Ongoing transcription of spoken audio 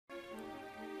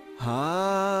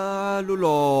Hallo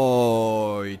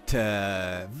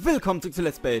Leute, willkommen zurück zu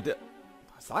Let's Play.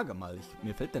 Sage mal,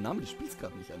 mir fällt der Name des Spiels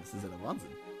gerade nicht ein, das ist ja der Wahnsinn.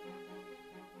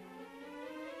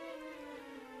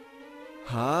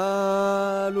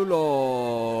 Hallo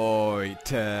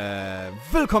Leute,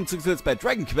 willkommen zurück zu Let's Play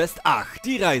Dragon Quest VIII,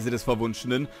 die Reise des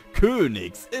verwunschenen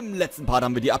Königs. Im letzten Part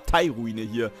haben wir die Abteiruine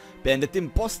hier beendet,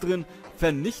 den Boss drin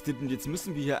vernichtet und jetzt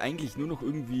müssen wir hier eigentlich nur noch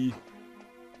irgendwie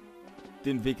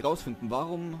den Weg rausfinden.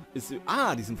 Warum ist sie...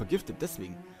 Ah, die sind vergiftet,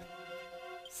 deswegen.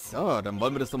 So, dann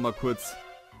wollen wir das doch mal kurz...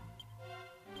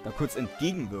 da kurz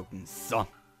entgegenwirken. So.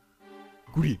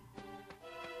 Guti.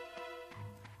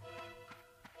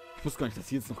 Ich wusste gar nicht, dass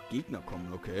hier jetzt noch Gegner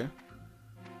kommen, okay.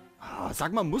 Ah,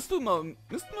 sag mal, musst du immer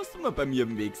bei mir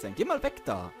im Weg sein. Geh mal weg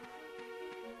da.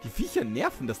 Die Viecher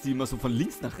nerven, dass die immer so von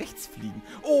links nach rechts fliegen.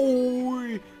 Oh,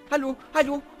 hallo,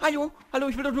 hallo, hallo, hallo,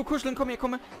 ich will doch nur kuscheln, komm her,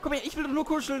 ich will doch nur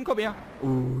kuscheln, komm her.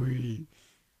 Ui.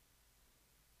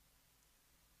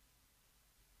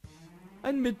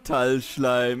 Ein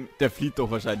Metallschleim, der flieht doch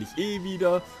wahrscheinlich eh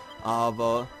wieder,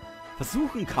 aber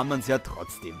versuchen kann man es ja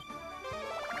trotzdem.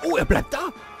 Oh, er bleibt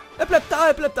da, er bleibt da,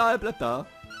 er bleibt da, er bleibt da.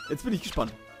 Jetzt bin ich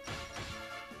gespannt.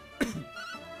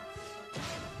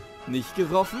 Nicht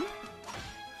getroffen.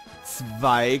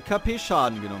 2 KP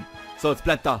Schaden genommen. So, jetzt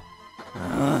bleibt da.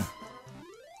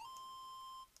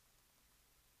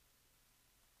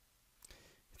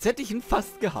 Jetzt hätte ich ihn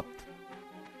fast gehabt.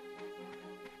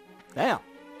 Naja.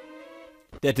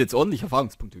 Der hätte jetzt ordentlich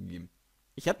Erfahrungspunkte gegeben.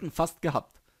 Ich hätte ihn fast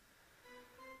gehabt.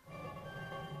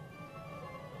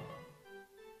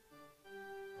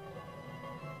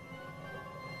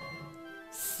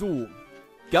 So.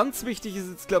 Ganz wichtig ist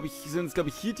jetzt, sind jetzt, glaube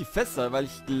ich, hier die Fässer, weil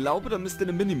ich glaube, da müsste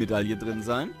eine Mini-Medaille drin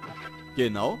sein.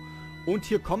 Genau. Und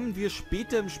hier kommen wir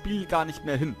später im Spiel gar nicht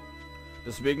mehr hin.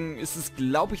 Deswegen ist es,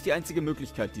 glaube ich, die einzige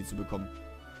Möglichkeit, die zu bekommen.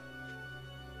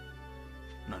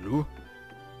 Nanu?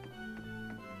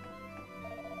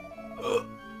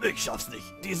 Ich schaff's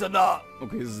nicht. Die sind nah.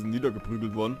 Okay, es ist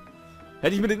niedergeprügelt worden.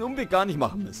 Hätte ich mir den Umweg gar nicht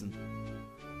machen müssen.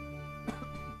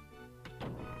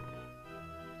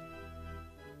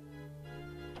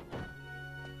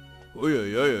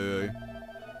 Uiuiuiui.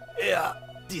 Ja,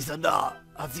 dieser da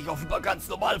hat sich offenbar ganz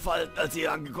normal verhalten, als er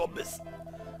hier angekommen ist.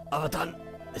 Aber dann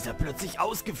ist er plötzlich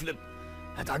ausgeflippt.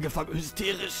 Er hat angefangen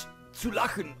hysterisch zu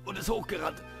lachen und ist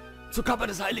hochgerannt zur Kammer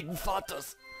des Heiligen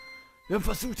Vaters. Wir haben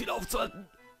versucht, ihn aufzuhalten,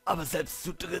 aber selbst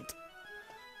zu dritt.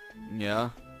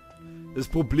 Ja. Das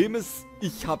Problem ist,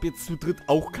 ich habe jetzt zu dritt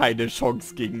auch keine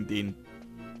Chance gegen den.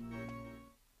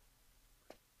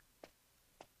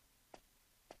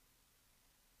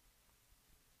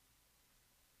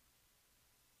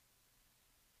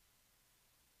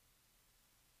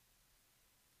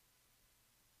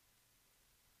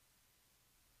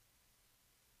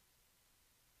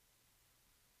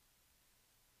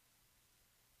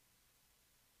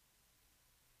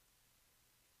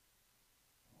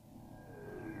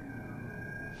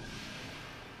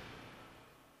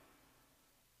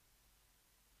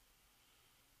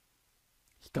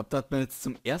 Ich glaube, da hat man jetzt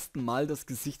zum ersten Mal das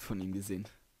Gesicht von ihm gesehen.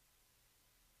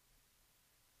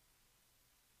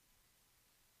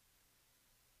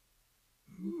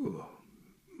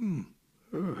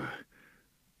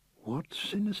 What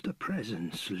sinister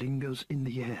presence lingers in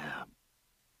the air?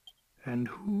 And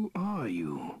who are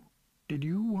you? Did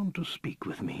you want to speak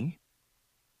with me?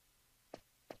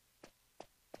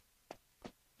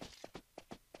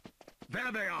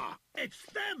 There they are! It's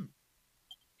them!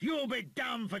 You'll be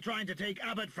damned for trying to take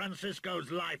Abbot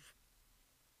Francisco's life!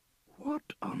 What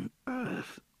on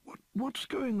earth? What's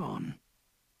going on?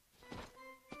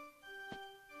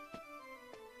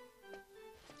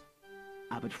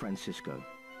 Abbot Francisco,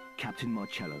 Captain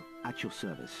Marcello, at your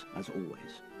service, as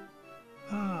always.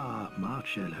 Ah,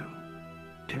 Marcello.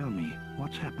 Tell me,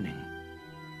 what's happening?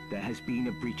 There has been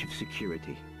a breach of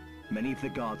security. Many of the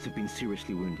guards have been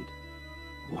seriously wounded.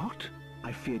 What?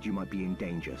 I feared you might be in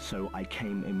danger, so I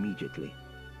came immediately.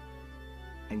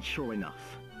 And sure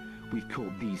enough, we've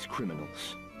caught these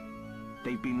criminals.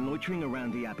 They've been loitering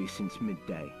around the Abbey since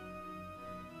midday.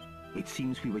 It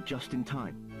seems we were just in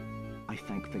time. I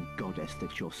thank the goddess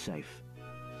that you're safe.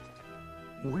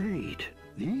 Wait,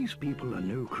 these people are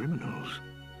no criminals.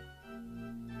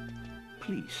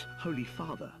 Please, Holy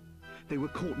Father, they were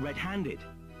caught red-handed.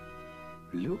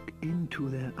 Look into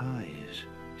their eyes.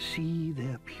 See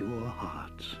their pure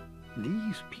hearts.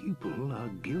 These people are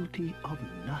guilty of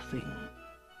nothing.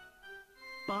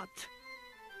 But...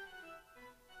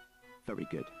 Very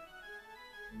good.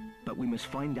 But we must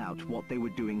find out what they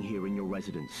were doing here in your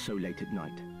residence so late at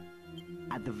night.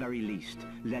 At the very least,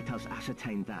 let us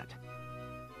ascertain that.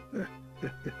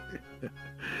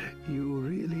 You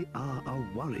really clearly are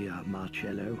a warrior,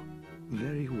 Marcello.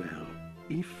 Very well,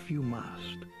 if you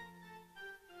must.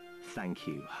 Thank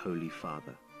you, Holy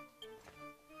Father.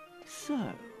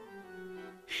 So,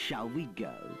 shall we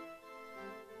go?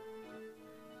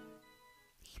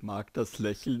 Ich mag das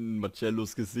Lächeln in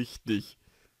Marcellos Gesicht nicht.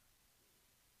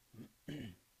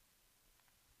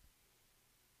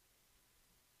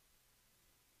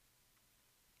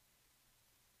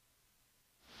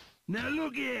 Now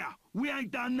look here! We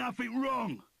ain't done nothing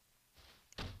wrong!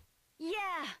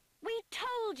 Yeah, we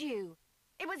told you!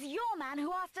 It was your man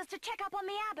who asked us to check up on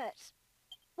the abbot.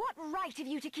 What right have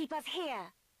you to keep us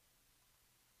here?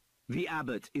 The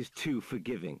abbot is too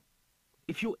forgiving.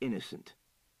 If you're innocent,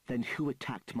 then who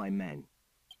attacked my men?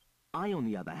 I, on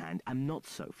the other hand, am not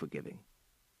so forgiving.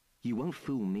 You won't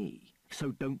fool me,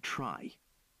 so don't try.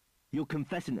 You're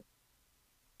confessing...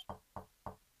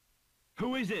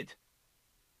 Who is it?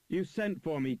 You sent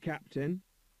for me, Captain.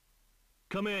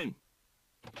 Come in.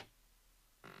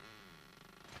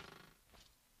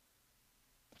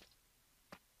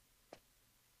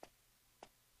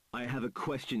 I have a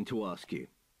question to ask you.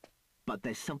 But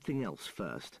there's something else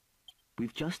first.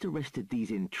 We've just arrested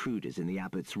these intruders in the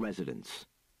abbot's residence.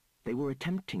 They were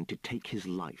attempting to take his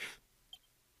life.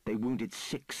 They wounded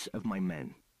 6 of my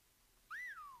men.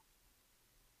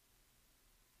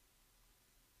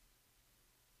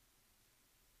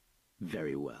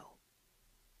 Very well.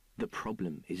 The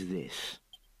problem is this.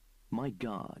 My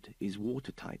guard is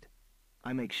watertight.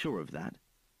 I make sure of that.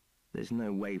 There's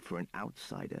no way for an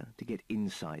outsider to get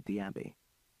inside the abbey.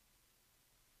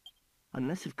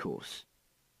 Unless, of course,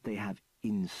 they have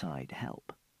inside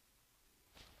help.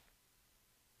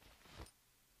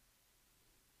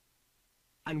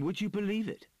 And would you believe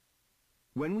it?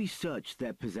 When we searched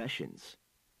their possessions,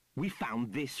 we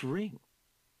found this ring.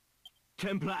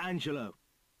 Templar Angelo,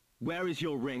 where is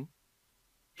your ring?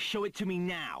 Show it to me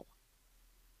now,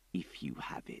 if you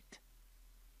have it.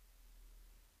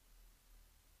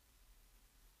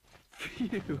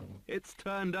 Phew, it's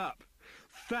turned up.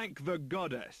 Thank the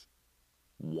goddess.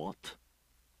 What?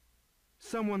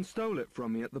 Someone stole it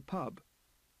from me at the pub.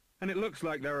 And it looks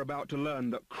like they're about to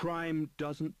learn that crime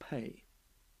doesn't pay.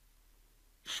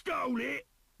 Stole it?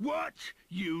 What?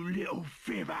 You little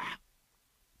fibber!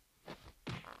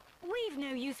 We've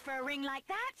no use for a ring like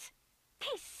that.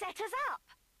 He set us up.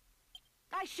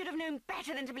 I should have known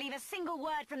better than to believe a single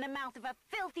word from the mouth of a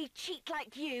filthy cheat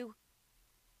like you.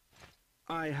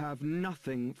 I have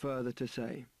nothing further to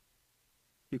say.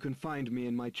 You can find me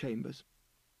in my chambers.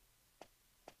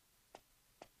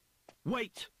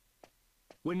 Wait!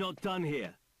 We're not done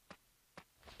here.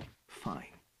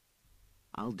 Fine.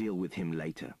 I'll deal with him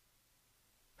later.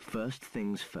 First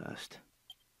things first.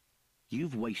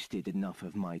 You've wasted enough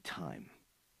of my time.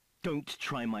 Don't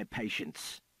try my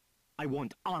patience. I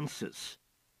want answers.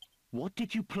 What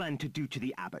did you plan to do to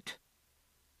the abbot?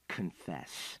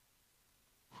 Confess.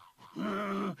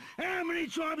 How many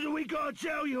times have we got to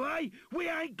tell you, eh? We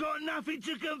ain't got nothing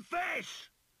to confess!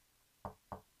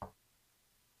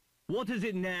 What is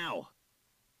it now?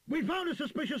 We found a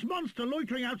suspicious monster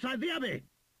loitering outside the abbey.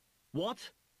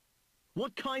 What?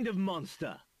 What kind of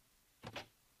monster?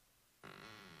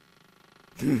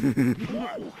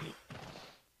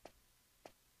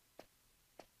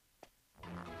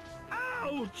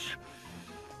 Ouch!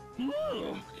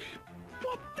 Look!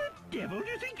 What the devil do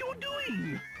you think you're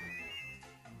doing?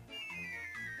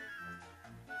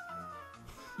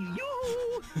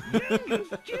 You!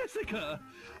 Youngest Jessica!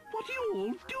 What are you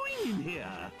all doing in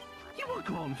here? You were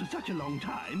gone for such a long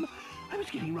time. I was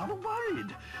getting rather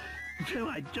worried. So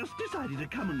I just decided to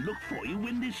come and look for you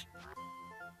when this...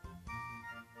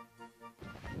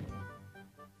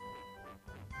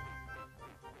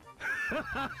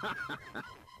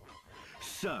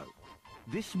 So,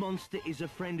 this monster is a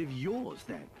friend of yours,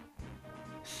 then?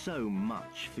 So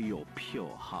much for your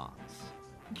pure hearts.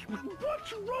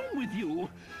 What's wrong with you?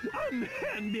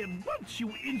 Unhand me at once,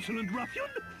 you insolent ruffian!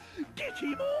 Get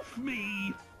him off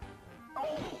me!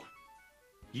 Oh!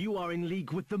 You are in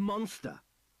league with the monster.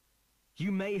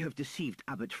 You may have deceived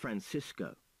Abbot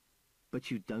Francisco,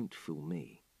 but you don't fool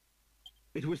me.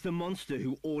 It was the monster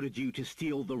who ordered you to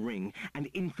steal the ring and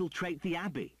infiltrate the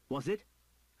abbey, was it?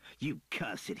 You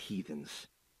cursed heathens.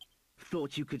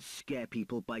 Thought you could scare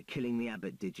people by killing the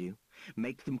abbot, did you?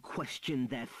 Make them question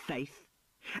their faith?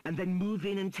 And then move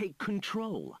in and take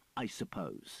control, I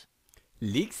suppose.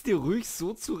 Leg's dir ruhig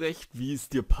so zurecht, wie es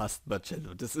dir passt,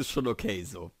 Marcello. Das ist schon okay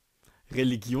so.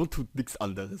 Religion tut nichts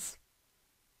anderes.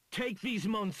 Take these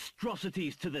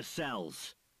monstrosities to the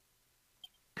cells.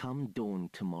 Come dawn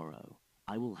tomorrow,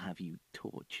 I will have you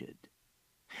tortured.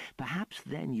 Perhaps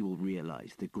then you will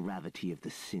realize the gravity of the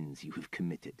sins you have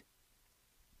committed.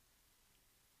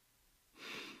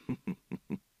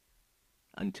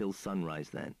 Until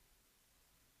sunrise then.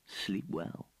 Sleep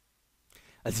well.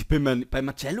 Also ich bin bei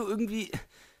Marcello irgendwie...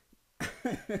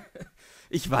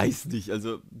 Ich weiß nicht,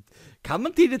 also kann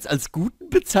man den jetzt als Guten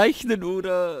bezeichnen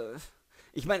oder...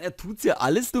 Ich meine, er tut's ja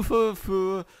alles nur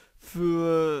für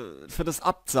das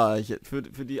Abt, sag ich, für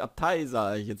die Abtei,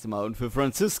 sag ich jetzt mal, und für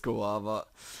Francisco, aber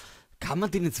kann man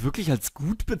den jetzt wirklich als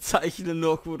gut bezeichnen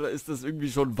noch, oder ist das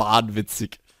irgendwie schon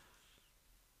wahnwitzig?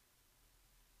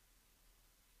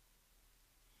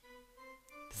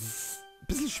 Das ist ein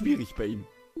bisschen schwierig bei ihm.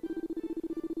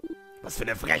 Was für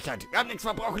eine Frechheit! Wir haben nichts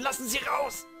verbrochen, lassen Sie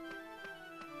raus!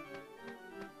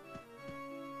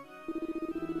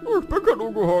 Ich bin kein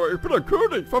Ungeheuer, ich bin der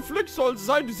König. Verflixt soll es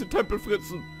sein, diese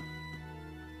Tempelfritzen.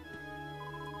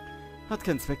 Hat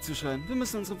keinen Zweck zu schreien. Wir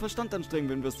müssen unseren Verstand anstrengen,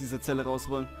 wenn wir aus dieser Zelle raus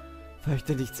wollen.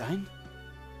 Fürchte nicht sein?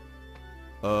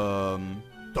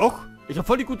 Doch. Ich habe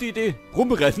voll die gute Idee.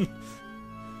 Rumrennen.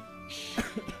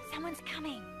 Someone's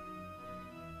coming.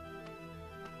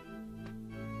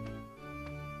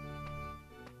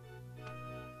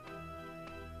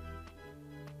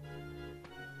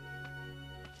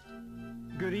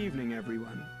 Good evening,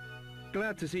 everyone.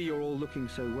 Glad to see you're all looking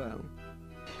so well.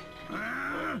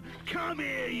 Come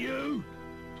here, you!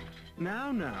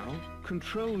 Now,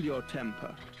 control your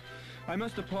temper. I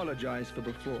must apologize for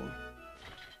before.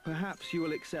 Perhaps you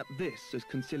will accept this as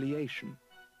conciliation.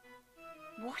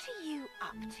 What are you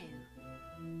up to?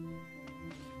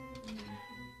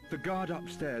 The guard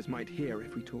upstairs might hear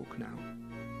if we talk now.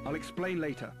 I'll explain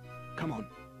later. Come on.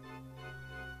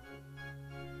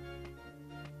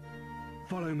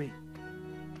 Follow me.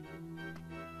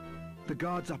 The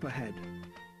guard's up ahead.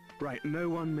 Right, no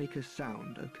one make a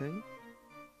sound, okay?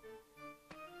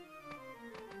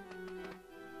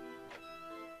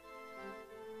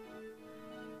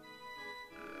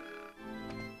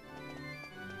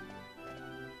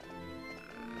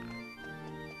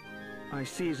 I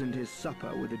seasoned his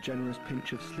supper with a generous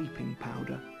pinch of sleeping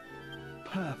powder.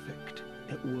 Perfect.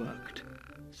 It worked.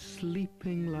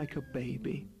 Sleeping like a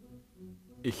baby.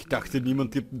 Ich dachte,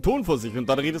 niemand gibt einen Ton vor sich und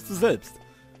dann redest du selbst.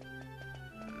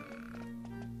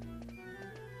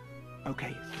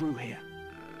 Okay, through here.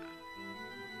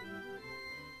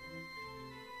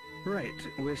 Right,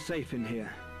 we're safe in here.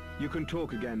 You can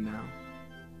talk again now.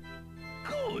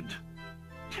 Good!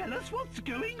 Tell us what's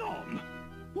going on.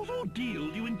 What ordeal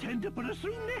do you intend to put us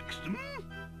through next, hmm?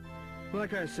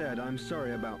 Like I said, I'm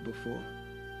sorry about before.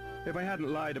 If I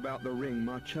hadn't lied about the ring,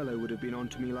 Marcello would have been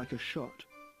onto me like a shot.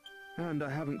 And I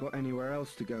haven't got anywhere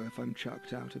else to go if I'm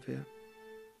chucked out of here.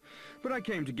 But I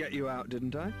came to get you out,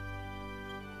 didn't I?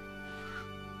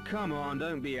 Come on,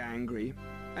 don't be angry.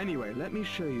 Anyway, let me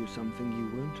show you something you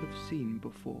won't have seen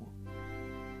before.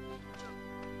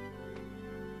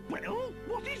 Well,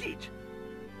 what is it?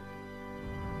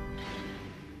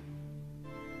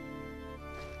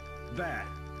 There.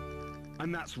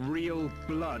 And that's real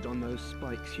blood on those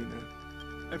spikes, you know.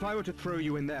 If I were to throw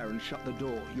you in there and shut the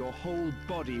door, your whole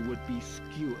body would be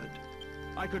skewered.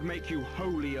 I could make you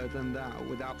holier than thou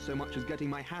without so much as getting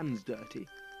my hands dirty.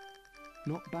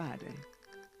 Not bad, eh?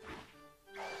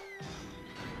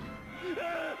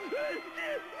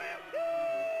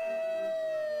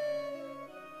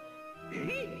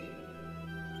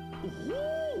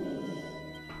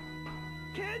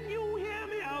 Can you hear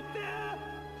me out there?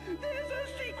 There's a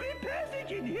secret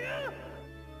passage in here!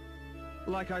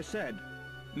 Like I said,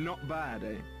 not bad,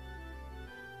 eh?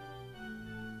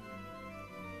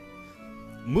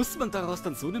 Muss man daraus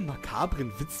dann so einen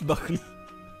makabren Witz machen?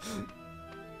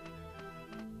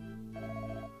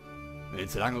 Wenn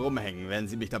Sie zu lange rumhängen, werden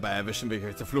Sie mich dabei erwischen, wenn ich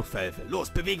euch zur Flucht verhelfe.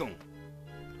 Los, Bewegung!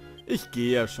 Ich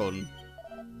gehe ja schon.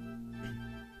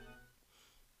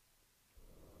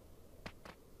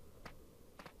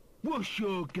 What's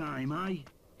your game, eh?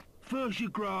 First you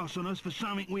grass on us for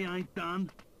something we ain't done,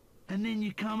 and then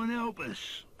you come and help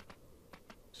us.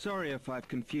 Sorry if I've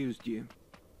confused you.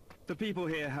 The people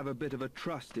here have a bit of a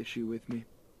trust issue with me.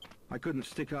 I couldn't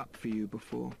stick up for you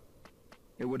before.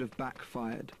 It would have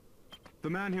backfired. The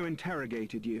man who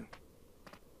interrogated you,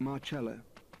 Marcello,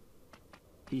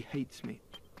 he hates me.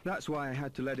 That's why I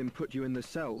had to let him put you in the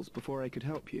cells before I could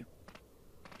help you.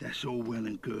 That's all well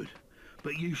and good,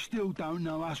 but you still don't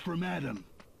know us from Adam.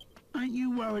 Ain't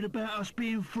you worried about us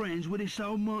being friends with this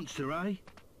old monster, eh?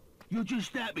 You're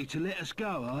just happy to let us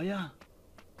go, are ya?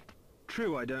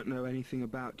 True, I don't know anything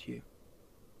about you.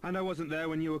 And I wasn't there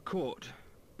when you were caught,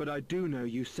 but I do know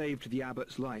you saved the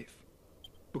abbot's life.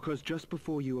 Because just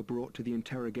before you were brought to the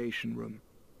interrogation room,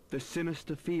 The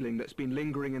sinister feeling that's been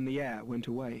lingering in the air went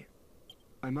away.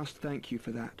 I must thank you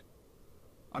for that.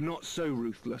 I'm not so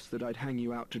ruthless that I'd hang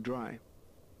you out to dry.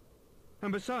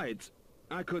 And besides,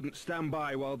 I couldn't stand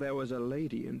by while there was a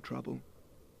lady in trouble.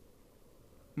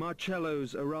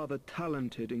 Marcello's a rather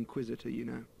talented inquisitor, you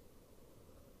know.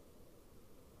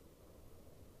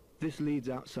 This leads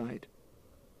outside.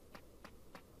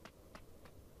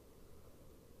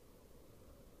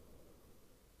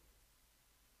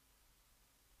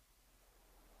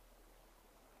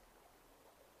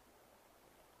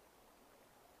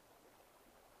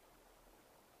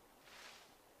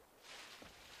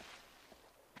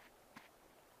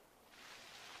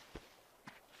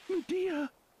 Medea!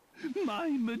 My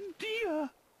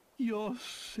Medea! You're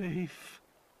safe.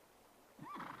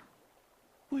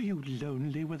 Were you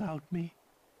lonely without me?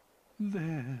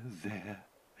 There.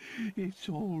 It's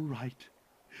all right.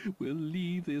 We'll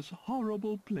leave this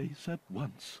horrible place at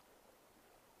once.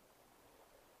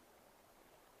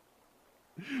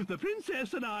 The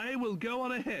princess and I will go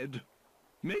on ahead.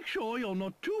 Make sure you're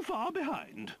not too far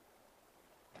behind.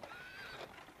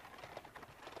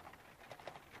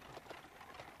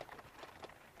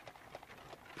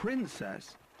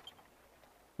 Princess?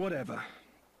 Whatever.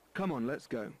 Come on, let's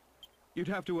go. You'd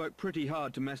have to work pretty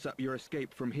hard to mess up your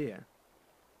escape from here.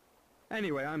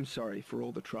 Anyway, I'm sorry for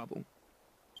all the trouble.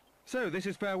 So, this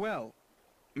is farewell.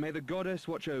 May the goddess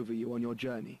watch over you on your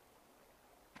journey.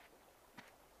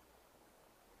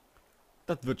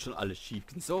 Das wird schon alles schief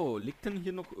gehen. So, liegt denn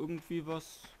hier noch irgendwie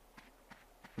was?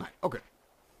 Nein, okay.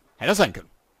 Hätte das sein können.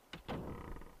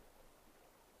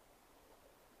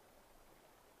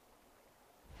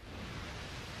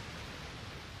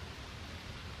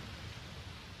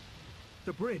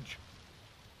 The bridge.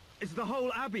 Is the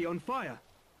whole abbey on fire?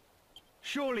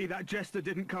 Surely that jester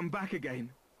didn't come back again.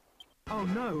 Oh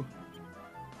no.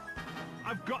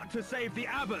 I've got to save the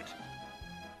abbot.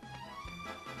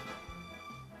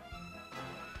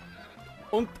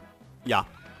 Und ja,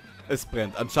 es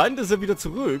brennt. Anscheinend ist er wieder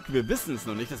zurück. Wir wissen es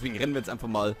noch nicht, deswegen rennen wir jetzt einfach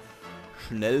mal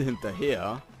schnell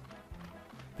hinterher.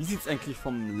 Wie sieht es eigentlich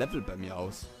vom Level bei mir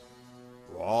aus?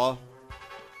 Boah,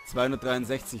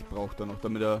 263 braucht er noch,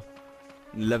 damit er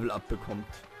ein Level up bekommt.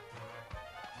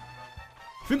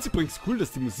 Ich finde es übrigens cool,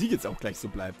 dass die Musik jetzt auch gleich so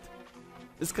bleibt.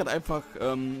 Ist gerade einfach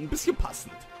ein bisschen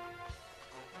passend.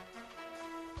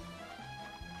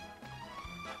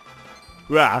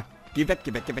 Uah, geh weg,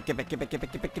 geh weg, geh weg, geh weg, geh weg, geh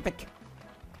weg, geh weg, geh weg.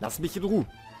 Lass mich in Ruhe.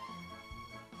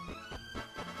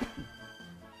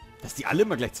 Dass die alle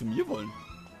immer gleich zu mir wollen.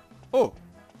 Oh.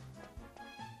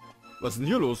 Was ist denn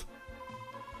hier los?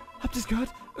 Habt ihr es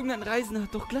gehört? Irgendein Reisender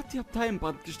hat doch glatt die Abtei in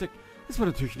Brand gesteckt. Das war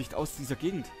natürlich nicht aus dieser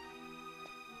Gegend.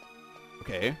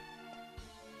 Okay.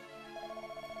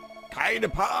 Keine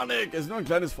Panik, es ist nur ein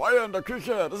kleines Feuer in der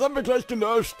Küche. Das haben wir gleich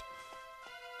gelöscht.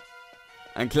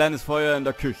 Ein kleines Feuer in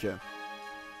der Küche.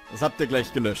 Das habt ihr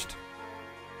gleich gelöscht.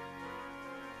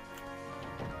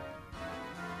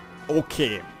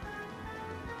 Okay.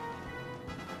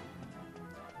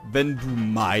 Wenn du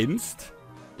meinst.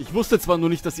 Ich wusste zwar nur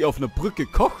nicht, dass ihr auf einer Brücke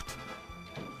kocht.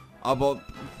 Aber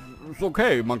ist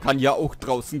okay. Man kann ja auch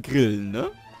draußen grillen,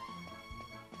 ne?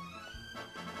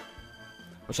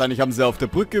 Wahrscheinlich haben sie auf der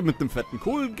Brücke mit einem fetten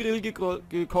Kohlengrill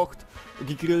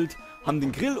gegrillt, haben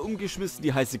den Grill umgeschmissen,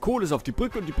 die heiße Kohle ist auf die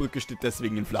Brücke und die Brücke steht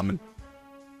deswegen in Flammen.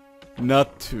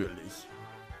 Natürlich.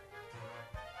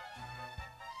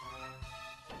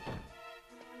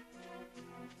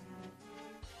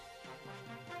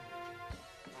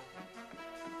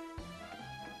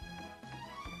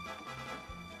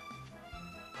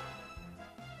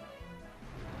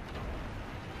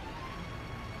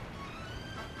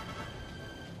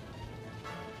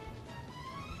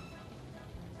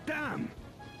 Damn!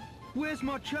 Where's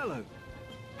Marcello?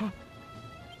 Huh?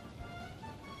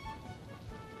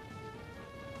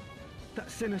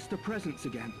 That sinister presence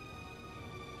again.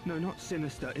 No, not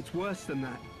sinister. It's worse than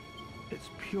that. It's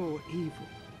pure evil.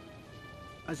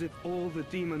 As if all the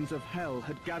demons of hell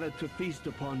had gathered to feast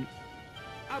upon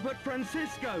Abbot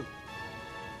Francisco!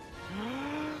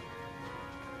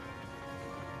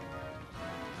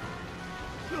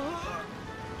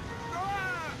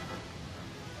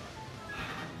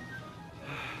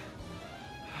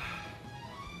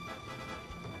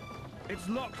 It's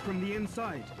locked from the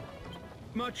inside.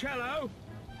 Marcello?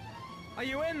 Are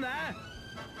you in there?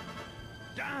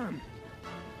 Damn!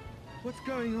 What's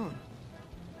going on?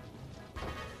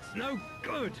 It's no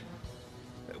good.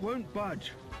 It won't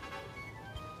budge.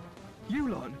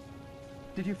 Yulon,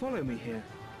 did you follow me here?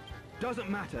 Doesn't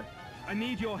matter. I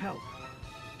need your help.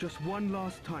 Just one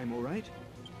last time, all right?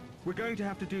 We're going to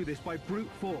have to do this by brute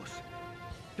force.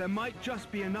 There might just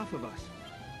be enough of us.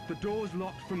 The door's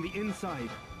locked from the inside.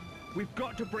 We've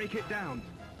got to break it down.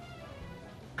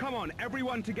 Come on,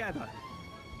 everyone together.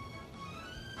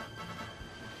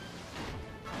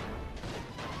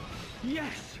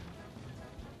 Yes!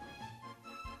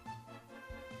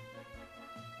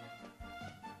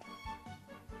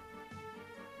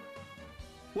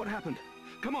 What happened?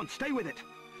 Come on, stay with it.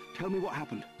 Tell me what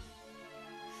happened.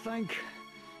 Thank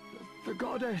the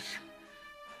goddess.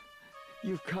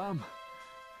 You've come.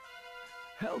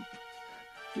 Help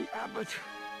the abbot.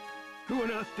 Who on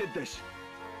earth did this?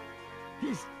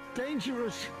 He's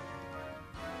dangerous.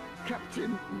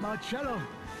 Captain Marcello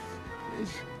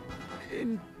is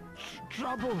in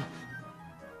trouble.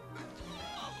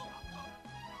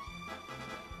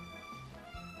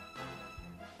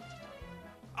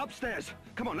 Upstairs.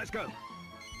 Come on, let's go.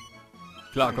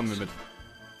 Klar, kommen wir mit.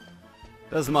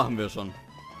 Das machen wir schon.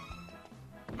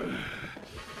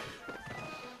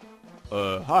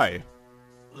 Hi.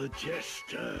 The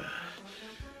jester.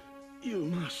 You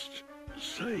must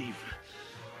save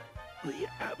the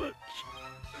abbot.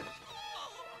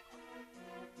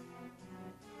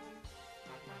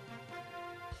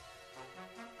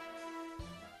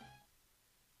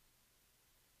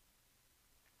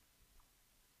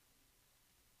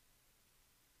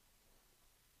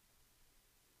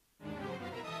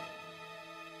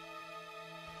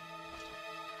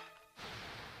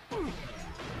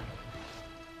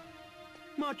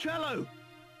 Marcello!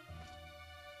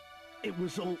 It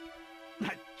was all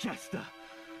that jester.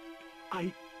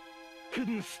 I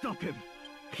couldn't stop him.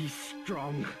 He's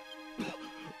strong.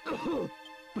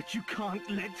 But you can't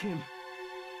let him.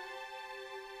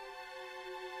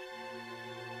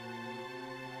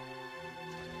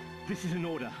 This is an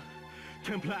order.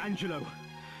 Templar Angelo,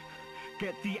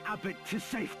 get the abbot to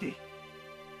safety.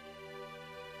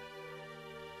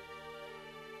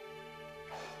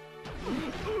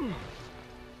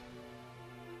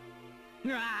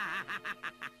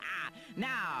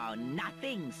 Now,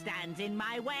 nothing stands in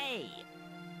my way.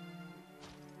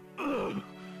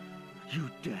 You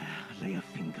dare lay a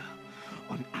finger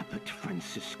on Abbot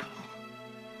Francisco?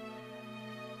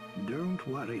 Don't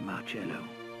worry, Marcello.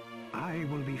 I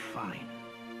will be fine.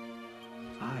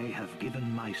 I have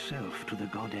given myself to the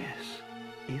goddess.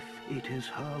 If it is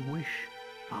her wish,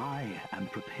 I am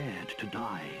prepared to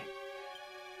die.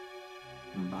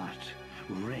 But,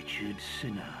 wretched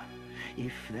sinner,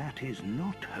 if that is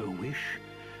not her wish,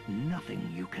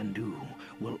 nothing you can do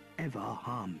will ever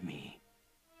harm me.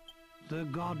 The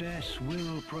goddess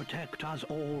will protect us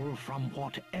all from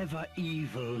whatever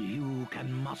evil you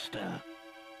can muster.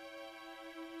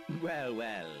 Well,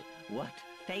 well, what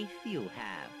faith you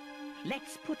have.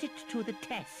 Let's put it to the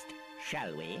test,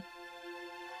 shall we?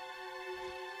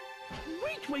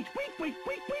 Wait!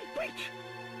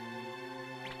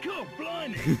 God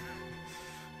blimey!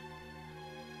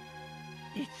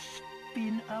 It's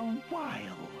been a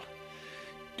while,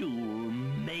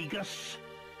 Dhoulmagus.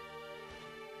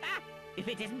 Ah! If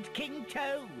it isn't King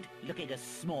Toad, looking as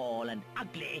small and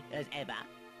ugly as ever.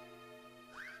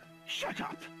 Shut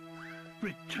up!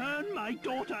 Return my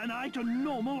daughter and I to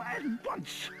normal at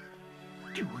once!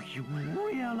 Do you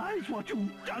realize what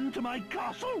you've done to my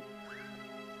castle?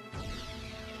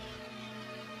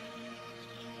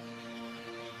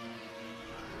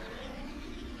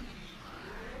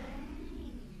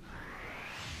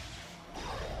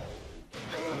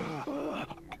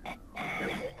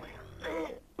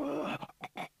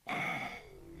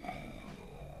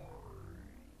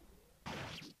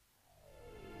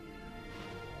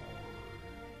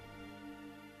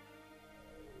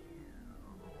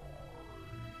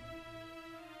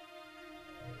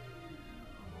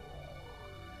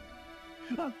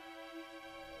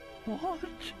 What?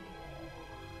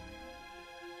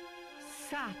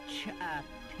 Such a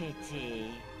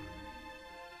pity.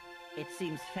 It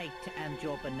seems fate and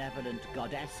your benevolent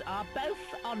goddess are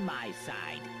both on my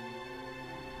side.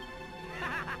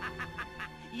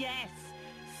 Yes,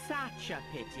 such a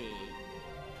pity.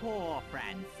 Poor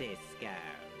Francisco.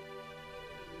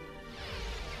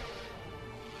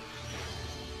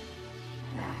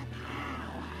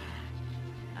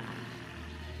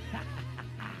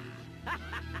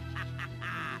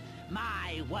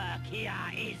 My work here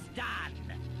is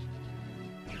done.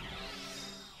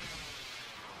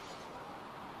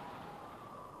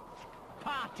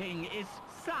 Parting is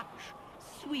such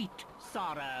sweet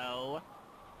sorrow.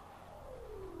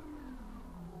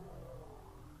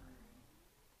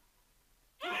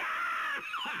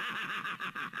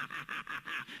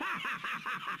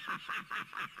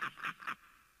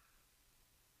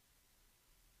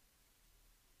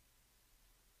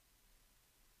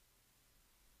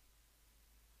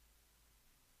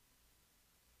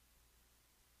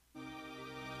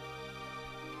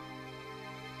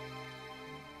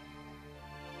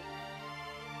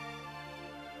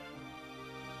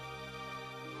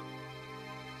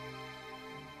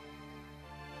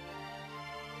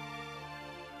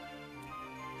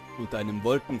 Unter einem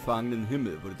wolkenverhangenen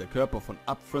Himmel wurde der Körper von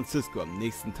Abt Francisco am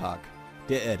nächsten Tag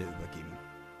der Erde übergeben.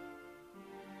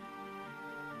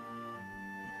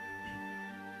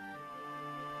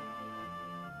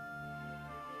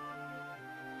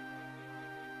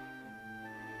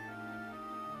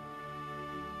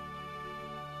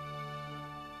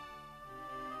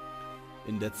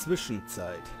 In der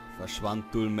Zwischenzeit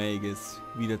verschwand Dhoulmagus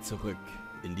wieder zurück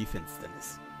in die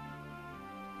Finsternis.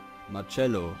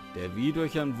 Marcello, der wie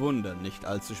durch ein Wunder nicht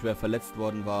allzu schwer verletzt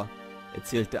worden war,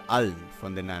 erzählte allen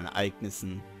von den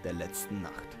Ereignissen der letzten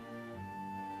Nacht.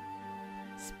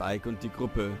 Spike und die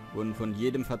Gruppe wurden von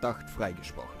jedem Verdacht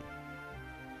freigesprochen.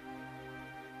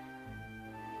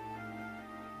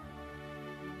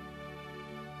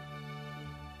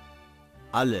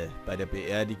 Alle bei der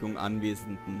Beerdigung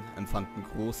Anwesenden empfanden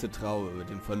große Trauer über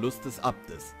den Verlust des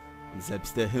Abtes und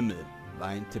selbst der Himmel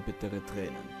weinte bittere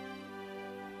Tränen.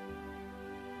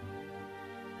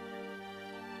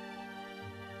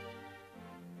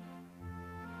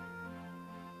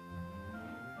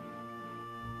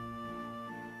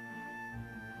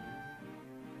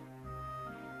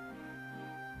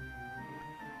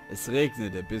 Es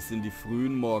regnete bis in die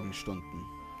frühen Morgenstunden.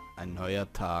 Ein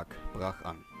neuer Tag brach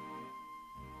an.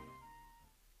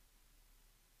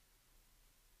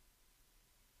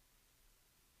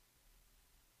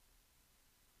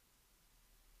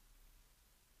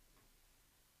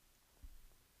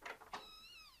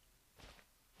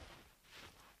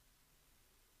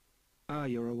 Ah,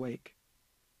 you're awake.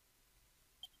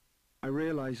 I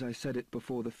realize I said it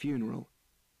before the funeral,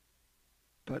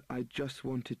 but I just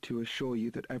wanted to assure you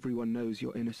that everyone knows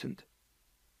you're innocent.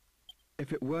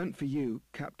 If it weren't for you,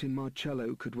 Captain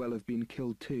Marcello could well have been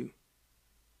killed too.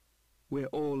 We're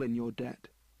all in your debt.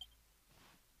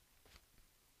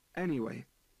 Anyway,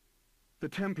 the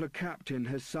Templar captain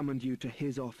has summoned you to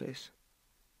his office.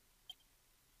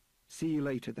 See you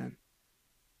later then.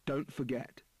 Don't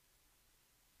forget.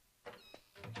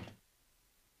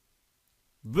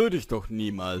 Würde ich doch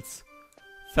niemals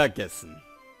vergessen.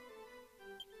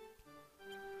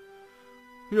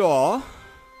 Ja,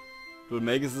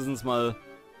 Dhoulmagus ist uns mal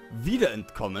wieder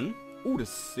entkommen. Oh,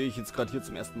 das sehe ich jetzt gerade hier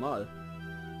zum ersten Mal.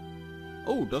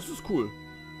 Oh, das ist cool.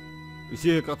 Ich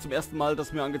sehe hier gerade zum ersten Mal,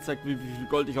 dass mir angezeigt wird, wie viel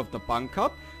Gold ich auf der Bank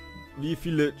habe, wie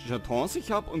viele Jetons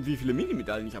ich habe und wie viele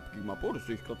Mini-Medaillen ich abgegeben habe. Oh, das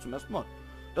sehe ich gerade zum ersten Mal.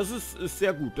 Das ist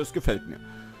sehr gut, das gefällt mir.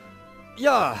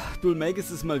 Ja,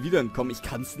 Dhoulmagus ist mal wieder entkommen. Ich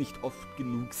kann es nicht oft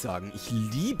genug sagen. Ich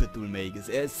liebe Dhoulmagus.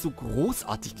 Er ist so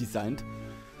großartig designt.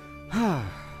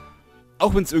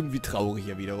 Auch wenn es irgendwie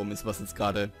trauriger wiederum ist, was jetzt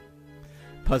gerade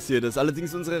passiert ist.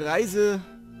 Allerdings unsere Reise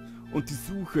und die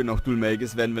Suche nach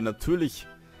Dhoulmagus werden wir natürlich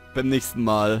beim nächsten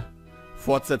Mal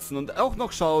fortsetzen und auch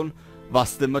noch schauen,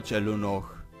 was der Marcello noch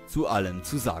zu allem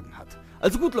zu sagen hat.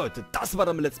 Also gut, Leute, das war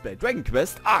dann Let's Play Dragon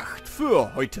Quest VIII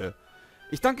für heute.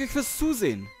 Ich danke euch fürs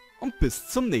Zusehen und bis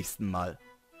zum nächsten Mal.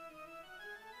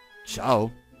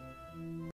 Ciao.